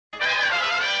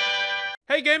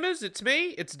Hey gamers, it's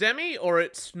me, it's Demi, or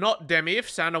it's not Demi if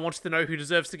Santa wants to know who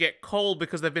deserves to get coal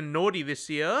because they've been naughty this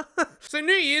year. So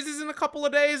New Year's is in a couple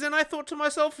of days and I thought to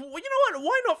myself, well, you know what,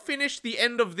 why not finish the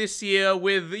end of this year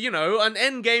with, you know, an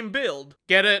Endgame build?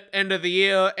 Get it? End of the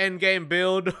year, Endgame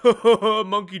build.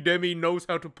 Monkey Demi knows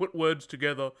how to put words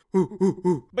together.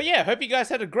 But yeah, hope you guys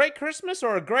had a great Christmas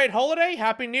or a great holiday,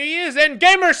 Happy New Year's, and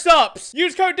Gamer Stops!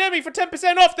 Use code Demi for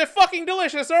 10% off, they're fucking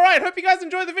delicious, alright, hope you guys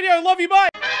enjoyed the video, love you, bye!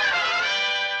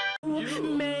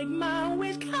 Make my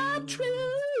wish come true.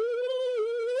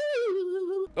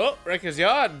 Oh, Wrecker's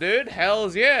Yard, dude.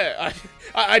 Hells yeah.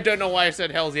 I don't know why I said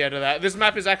hells yeah to that. This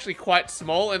map is actually quite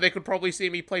small, and they could probably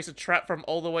see me place a trap from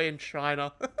all the way in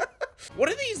China. What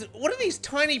are these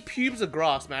tiny pubes of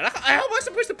grass, man? How am I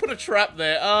supposed to put a trap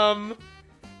there?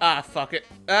 Fuck it.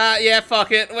 Yeah,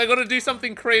 fuck it. We're gonna do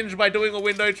something cringe by doing a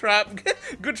window trap.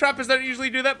 Good trappers don't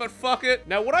usually do that, but fuck it.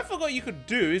 Now, what I forgot you could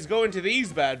do is go into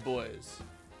these bad boys.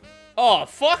 Oh,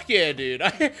 fuck yeah, dude.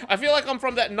 I feel like I'm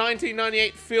from that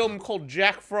 1998 film called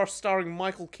Jack Frost starring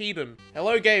Michael Keaton.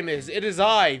 Hello, gamers. It is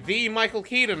I, the Michael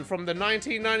Keaton from the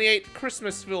 1998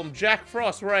 Christmas film Jack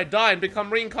Frost, where I die and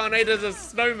become reincarnated as a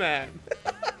snowman.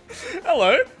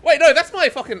 Hello. Wait, no, that's my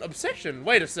fucking obsession.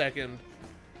 Wait a second.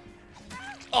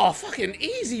 Oh, fucking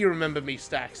easy remember me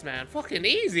stacks, man. Fucking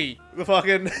easy. The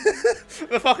fucking,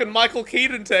 the fucking Michael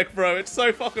Keaton tech, bro. It's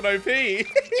so fucking OP.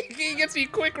 He gets you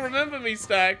quick remember me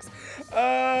stacks.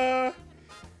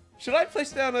 Should I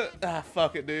place down a,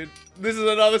 fuck it, dude. This is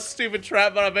another stupid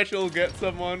trap, but I bet you'll get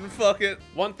someone. Fuck it.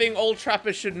 One thing all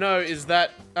trappers should know is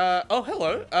that, oh,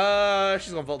 hello.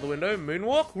 She's gonna vault the window.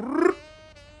 Moonwalk.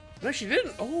 No, she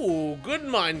didn't. Oh, good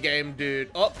mind game,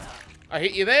 dude. Oh. I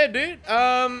hit you there, dude.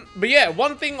 But yeah,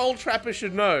 one thing all trappers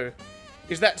should know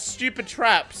is that stupid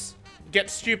traps get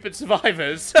stupid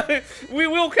survivors. So we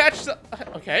will catch some...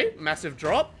 Okay, massive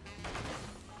drop.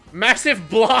 Massive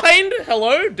blind.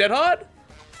 Hello, dead hard.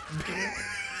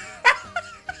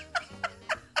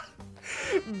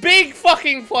 Big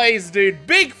fucking plays, dude.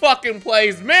 Big fucking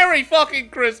plays. Merry fucking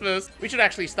Christmas. We should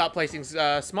actually start placing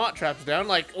smart traps down.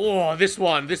 Like, oh, this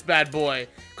one, this bad boy.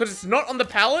 Because it's not on the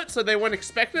pallet, so they won't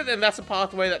expect it, and that's a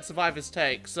pathway that survivors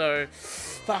take. So,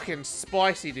 fucking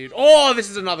spicy, dude. Oh, this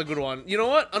is another good one. You know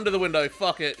what? Under the window.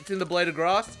 Fuck it. It's in the blade of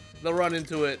grass. They'll run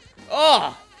into it.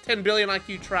 Oh, 10 billion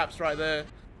IQ traps right there.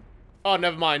 Oh,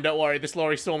 never mind. Don't worry. This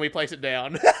lorry saw me place it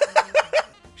down.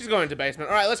 She's going to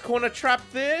basement. All right, let's corner trap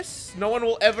this. No one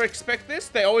will ever expect this.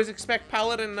 They always expect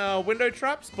pallet and window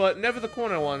traps, but never the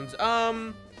corner ones.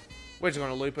 We're just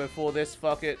gonna loop her for this.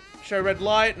 Fuck it. Show red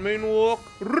light, moonwalk.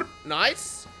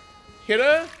 Nice. Hit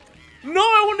her. No,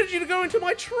 I wanted you to go into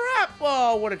my trap.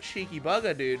 Oh, what a cheeky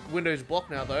bugger, dude. Window's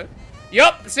blocked now, though.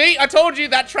 Yup. See, I told you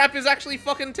that trap is actually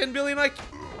fucking 10 billion. Like,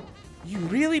 you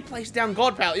really placed down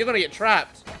God pallet. You're gonna get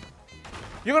trapped.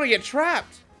 You're gonna get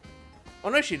trapped. Oh,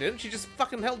 no, she didn't. She just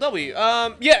fucking held W.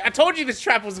 Yeah, I told you this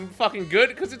trap was fucking good,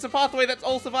 because it's a pathway that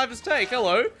all survivors take.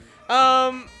 Hello.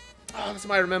 Oh, that's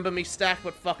my remember me stack,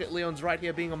 but fuck it. Leon's right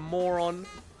here being a moron.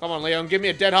 Come on, Leon. Give me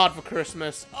a dead hard for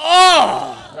Christmas.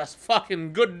 Oh, that's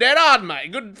fucking good dead hard,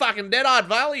 mate. Good fucking dead hard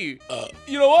value.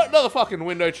 You know what? Another fucking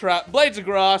window trap. Blades of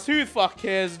grass. Who the fuck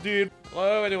cares, dude?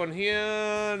 Hello, anyone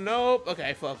here? Nope.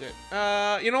 Okay, fuck it.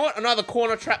 You know what? Another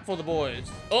corner trap for the boys.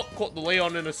 Oh, caught the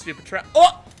Leon in a stupid trap.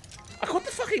 Oh! I caught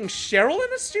the fucking Cheryl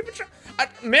in a stupid trap.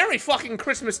 Merry fucking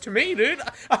Christmas to me, dude.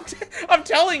 I'm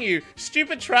telling you,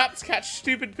 stupid traps catch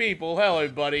stupid people. Hello,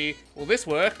 buddy. Will this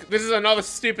work? This is another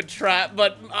stupid trap,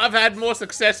 but I've had more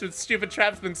success with stupid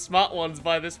traps than smart ones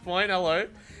by this point. Hello.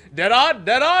 Dead hard?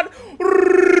 Dead hard?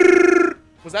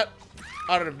 Was that?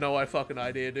 I don't have no fucking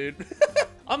idea, dude.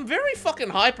 I'm very fucking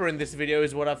hyper in this video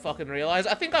is what I've fucking realized.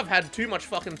 I think I've had too much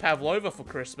fucking pavlova for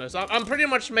Christmas. I'm pretty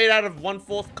much made out of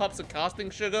 1/4 cups of casting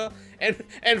sugar and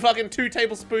fucking 2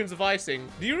 tablespoons of icing.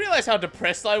 Do you realize how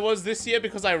depressed I was this year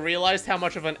because I realized how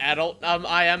much of an adult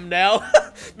I am now?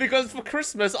 Because for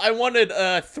Christmas, I wanted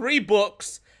 3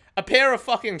 books, a pair of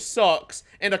fucking socks,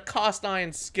 and a cast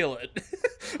iron skillet.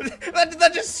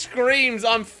 that just screams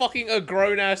I'm fucking a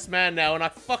grown-ass man now, and I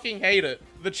fucking hate it.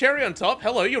 The cherry on top,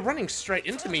 hello, you're running straight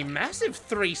into me. Massive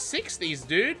 360s,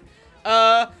 dude.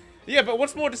 Yeah, but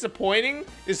what's more disappointing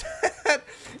is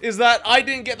that I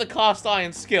didn't get the cast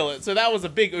iron skillet, so that was a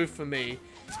big oof for me.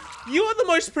 You are the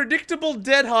most predictable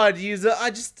dead hard user.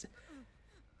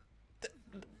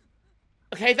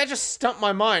 Okay, that just stumped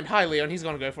my mind. Hi, Leon. He's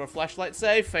gonna go for a flashlight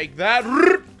save. Fake that.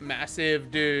 Massive,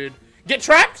 dude. Get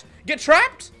trapped! Get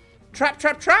trapped! Trap,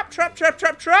 trap, trap, trap, trap,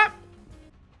 trap, trap!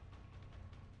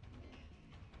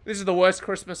 This is the worst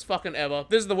Christmas fucking ever.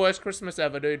 This is the worst Christmas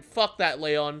ever, dude. Fuck that,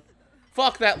 Leon.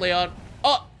 Fuck that, Leon.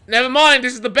 Oh, never mind.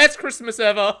 This is the best Christmas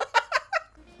ever.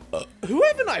 Who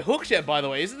haven't I hooked yet, by the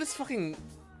way? Is it this fucking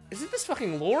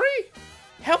Lori?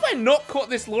 How have I not caught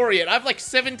this Lori yet? I have like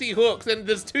 70 hooks and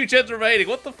there's 2 gens remaining.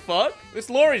 What the fuck? This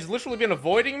Lori's literally been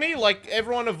avoiding me like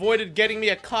everyone avoided getting me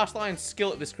a cast iron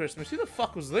skillet this Christmas. Who the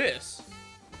fuck was this?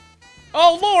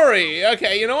 Oh, Lori!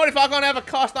 Okay, you know what? If I can't have a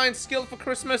cast iron skillet for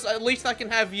Christmas, at least I can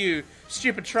have you,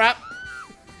 stupid trap.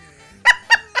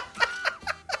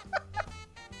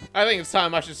 I think it's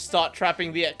time I should start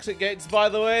trapping the exit gates, by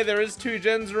the way. There is 2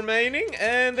 gens remaining,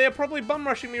 and they're probably bum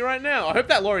rushing me right now. I hope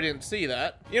that Lori didn't see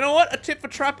that. You know what? A tip for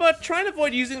Trapper, try and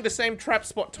avoid using the same trap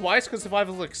spot twice, because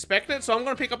survivors will expect it. So I'm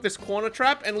gonna pick up this corner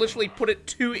trap and literally put it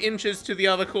 2 inches to the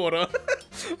other corner.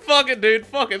 Fuck it, dude.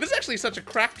 Fuck it. This is actually such a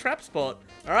cracked trap spot.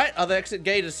 Alright, other exit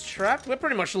gate is trapped. We're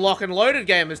pretty much lock and loaded,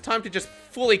 game. It's time to just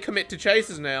fully commit to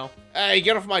chases now. Hey,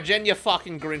 get off my gen, you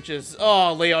fucking Grinches.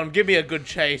 Oh, Leon, give me a good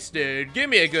chase, dude. Give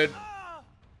me a good...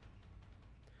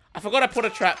 I forgot I put a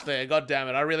trap there. God damn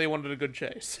it. I really wanted a good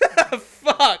chase.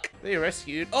 Fuck. They're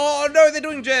rescued. Oh, no, they're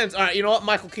doing gens. Alright, you know what?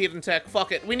 Michael Keaton tech.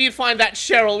 Fuck it. We need to find that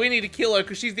Cheryl. We need to kill her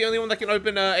because she's the only one that can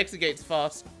open exit gates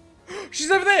fast.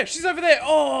 She's over there! She's over there!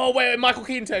 Oh, wait, Michael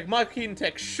Keaton tech. Michael Keaton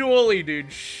tech. Surely,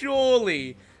 dude.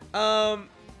 Surely. Oh,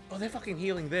 they're fucking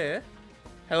healing there.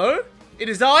 Hello? It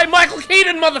is I, Michael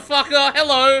Keaton, motherfucker!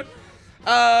 Hello!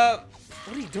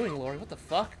 What are you doing, Lori? What the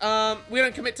fuck? We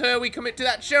don't commit to her, we commit to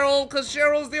that Cheryl, because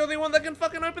Cheryl's the only one that can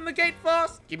fucking open the gate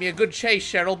fast. Give me a good chase,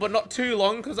 Cheryl, but not too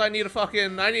long, because I need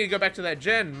to go back to that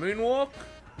gen. Moonwalk.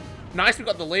 Nice, we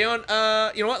got the Leon.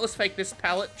 You know what? Let's fake this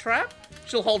pallet trap.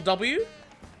 She'll hold W.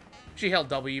 She held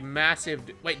W. Massive.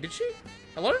 Wait, did she?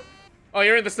 Hello? Oh,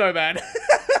 you're in the snowman.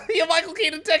 You're Michael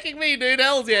Keaton teching me, dude.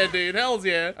 Hells yeah, dude. Hells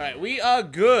yeah. All right, we are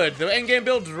good. The endgame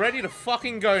build's ready to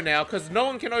fucking go now, because no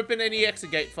one can open any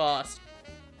exit gate fast.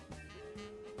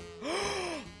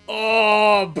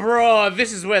 Oh, bro,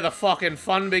 this is where the fucking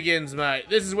fun begins, mate.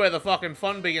 This is where the fucking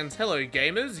fun begins. Hello,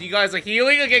 gamers. You guys are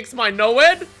healing against my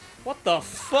Noed? What the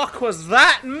fuck was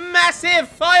that? Massive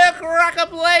firecracker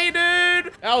play,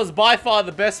 dude! That was by far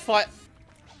the best fight.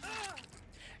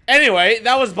 Anyway,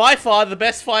 that was by far the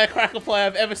best firecracker play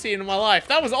I've ever seen in my life.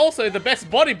 That was also the best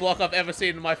body block I've ever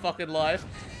seen in my fucking life.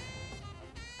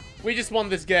 We just won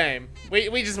this game.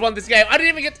 We just won this game. I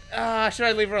didn't even get... should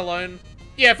I leave her alone?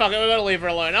 Yeah, fuck it, we gotta leave her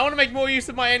alone. I want to make more use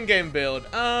of my endgame build.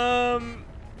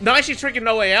 Nice, she's tricking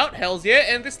No Way Out. Hells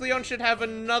yeah. And this Leon should have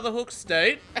another hook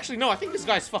state. Actually, no, I think this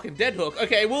guy's fucking dead hook.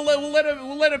 Okay, we'll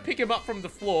let her pick him up from the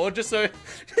floor just so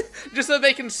just so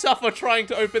they can suffer trying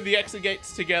to open the exit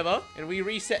gates together. And we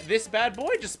reset this bad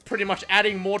boy, just pretty much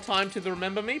adding more time to the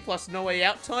Remember Me plus No Way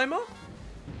Out timer.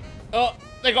 Oh,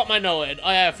 they got my Noed.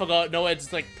 I forgot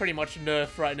Noed's like pretty much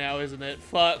nerfed right now, isn't it?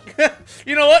 Fuck.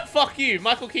 You know what? Fuck you.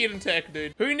 Michael Keaton tech,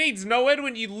 dude. Who needs Noed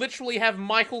when you literally have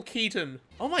Michael Keaton?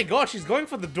 Oh my god, she's going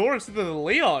for the door instead of the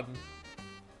Leon.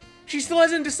 She still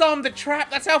hasn't disarmed the trap.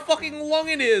 That's how fucking long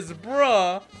it is,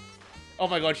 bruh. Oh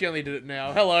my god, she only did it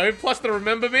now. Hello. Plus the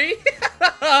Remember Me.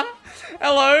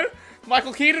 Hello.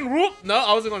 Michael Keaton. Whoop. No,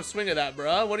 I wasn't gonna swing at that,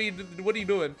 bruh. What are you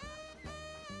doing?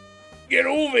 Get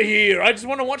over here! I just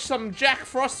want to watch some Jack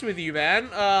Frost with you, man.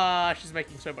 She's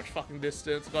making so much fucking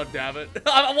distance. God damn it.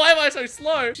 Why am I so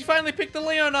slow? She finally picked the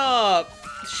Leon up.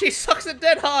 She sucks at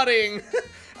dead harding.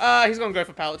 He's gonna go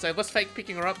for pallet save. Let's fake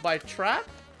picking her up by trap.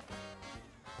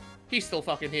 He's still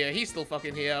fucking here. He's still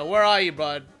fucking here. Where are you,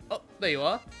 bud? Oh, there you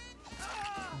are.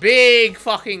 Big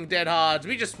fucking dead hards.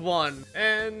 We just won.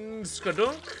 And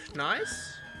skadunk. Nice.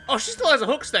 Oh, she still has a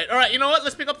hook state. All right, you know what?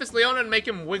 Let's pick up this Leon and make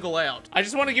him wiggle out. I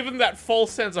just want to give them that false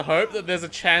sense of hope that there's a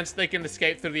chance they can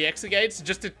escape through the exit gates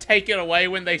just to take it away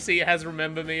when they see it has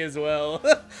Remember Me as well.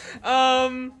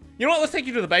 You know what? Let's take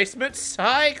you to the basement.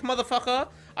 Psych, motherfucker.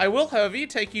 I will, however,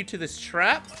 take you to this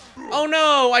trap. Oh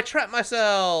no, I trapped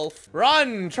myself.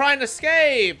 Run, try and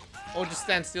escape. Or just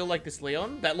stand still like this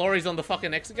Leon. That Lori's on the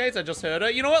fucking exit gates. I just heard her.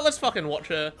 You know what? Let's fucking watch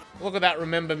her. Look at that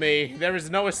Remember Me. There is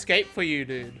no escape for you,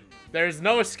 dude. There is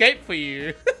no escape for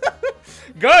you.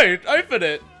 Go, open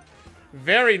it.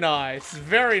 Very nice,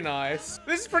 very nice.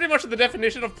 This is pretty much the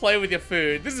definition of play with your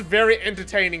food. This is very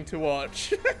entertaining to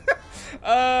watch.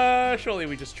 Surely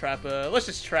we just trap her. Let's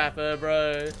just trap her,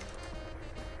 bro.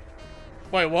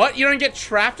 Wait, what? You don't get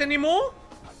trapped anymore?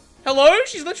 Hello?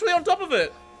 She's literally on top of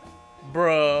it.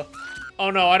 Bruh. Oh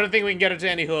no, I don't think we can get her to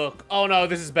any hook. Oh no,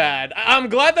 this is bad. I'm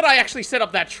glad that I actually set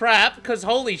up that trap, because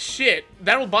holy shit,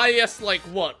 that'll buy us like,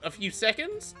 what, a few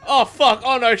seconds? Oh fuck,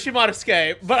 oh no, she might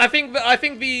escape. But I think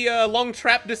the long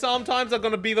trap disarm times are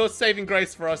gonna be those saving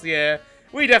grace for us, yeah.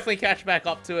 We definitely catch back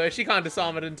up to her. She can't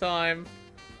disarm it in time.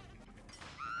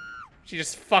 She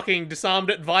just fucking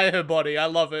disarmed it via her body. I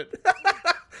love it.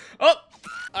 Oh,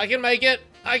 I can make it.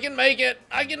 I can make it.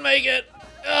 I can make it.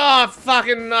 Oh,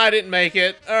 fucking, I didn't make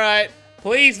it. Alright.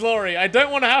 Please, Lori, I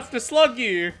don't want to have to slug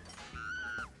you.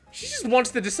 She just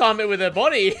wants to disarm it with her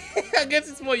body. I guess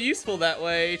it's more useful that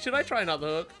way. Should I try another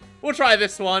hook? We'll try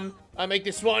this one. I make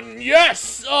this one.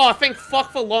 Yes! Oh, thank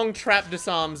fuck for long trap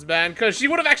disarms, man. Because she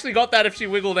would have actually got that if she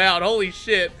wiggled out. Holy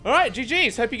shit. Alright,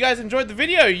 GG's. Hope you guys enjoyed the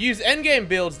video. Use endgame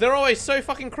builds. They're always so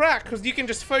fucking crack. Because you can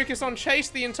just focus on chase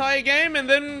the entire game. And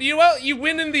then, you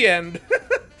win in the end.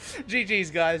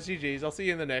 GG's, guys. GG's. I'll see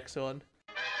you in the next one.